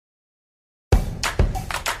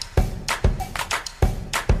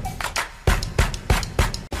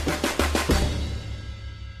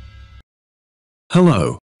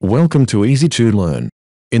Hello, welcome to Easy to Learn.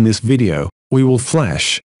 In this video, we will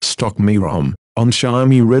flash stock ROM on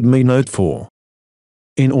Xiaomi Redmi Note 4.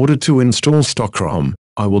 In order to install stock ROM,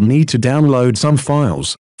 I will need to download some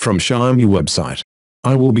files from Xiaomi website.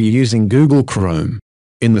 I will be using Google Chrome.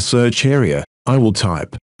 In the search area, I will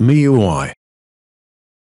type MIUI.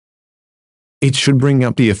 It should bring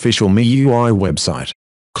up the official MIUI website.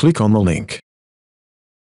 Click on the link.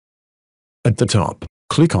 At the top,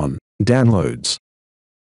 click on Downloads.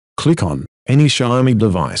 Click on any Xiaomi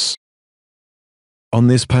device. On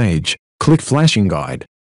this page, click Flashing Guide.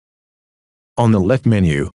 On the left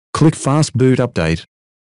menu, click Fast Boot Update.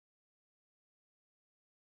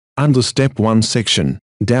 Under Step 1 section,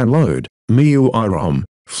 Download MIUI ROM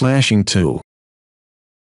Flashing Tool.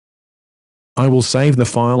 I will save the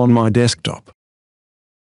file on my desktop.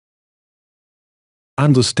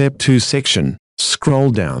 Under Step 2 section,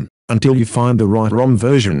 scroll down until you find the right ROM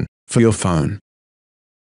version for your phone.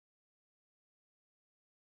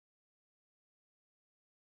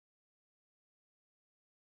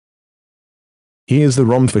 Here's the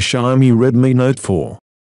ROM for Xiaomi Redmi Note 4.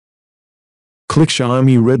 Click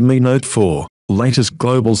Xiaomi Redmi Note 4, latest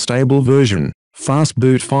global stable version, fast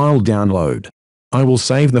boot file download. I will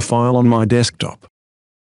save the file on my desktop.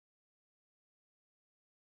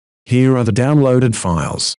 Here are the downloaded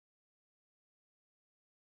files.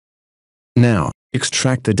 Now,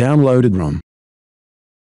 extract the downloaded ROM.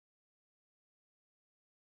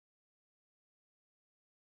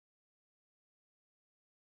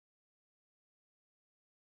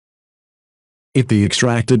 If the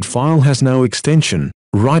extracted file has no extension,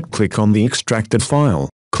 right-click on the extracted file,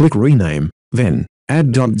 click Rename, then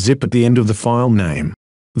add .zip at the end of the file name.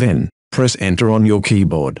 Then, press Enter on your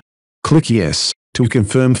keyboard. Click Yes to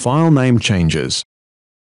confirm file name changes.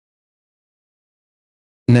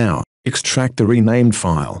 Now, extract the renamed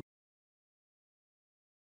file.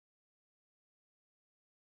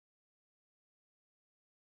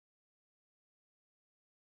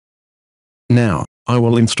 Now, I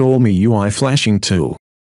will install MIUI Flashing Tool.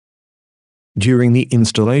 During the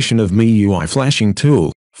installation of MIUI Flashing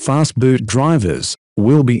Tool, fast boot drivers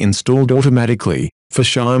will be installed automatically for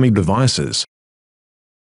Xiaomi devices.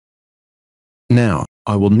 Now,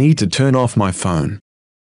 I will need to turn off my phone.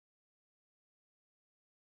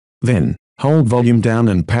 Then, hold volume down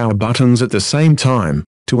and power buttons at the same time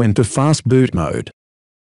to enter fast boot mode.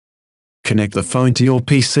 Connect the phone to your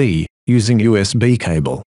PC using USB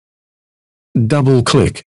cable.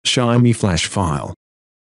 Double-click Xiaomi Flash file.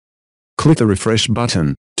 Click the refresh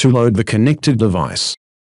button to load the connected device.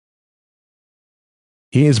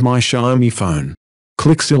 Here's my Xiaomi phone.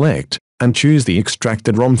 Click Select and choose the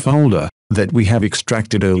extracted ROM folder that we have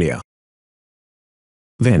extracted earlier.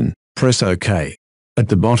 Then, press OK. At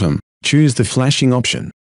the bottom, choose the flashing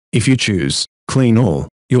option. If you choose Clean All,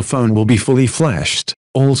 your phone will be fully flashed.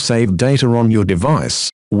 All saved data on your device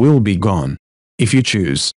will be gone. If you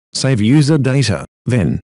choose Save User Data,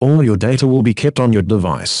 then all your data will be kept on your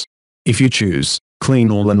device. If you choose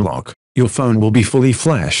Clean All and Lock, your phone will be fully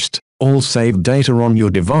flashed. All saved data on your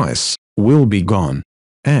device will be gone.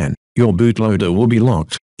 And your bootloader will be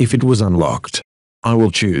locked if it was unlocked. I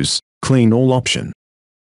will choose Clean All option.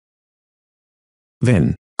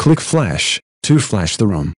 Then, click Flash to flash the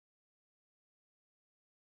ROM.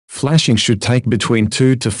 Flashing should take between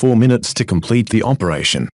 2 to 4 minutes to complete the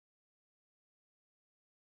operation.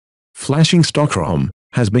 Flashing stock ROM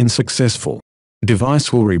has been successful.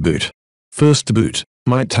 Device will reboot. First boot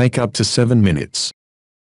might take up to 7 minutes.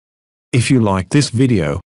 If you liked this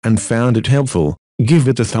video and found it helpful, give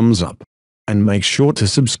it a thumbs up. And make sure to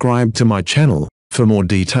subscribe to my channel for more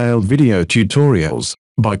detailed video tutorials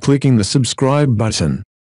by clicking the subscribe button.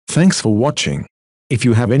 Thanks for watching. If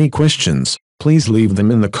you have any questions, please leave them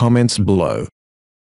in the comments below.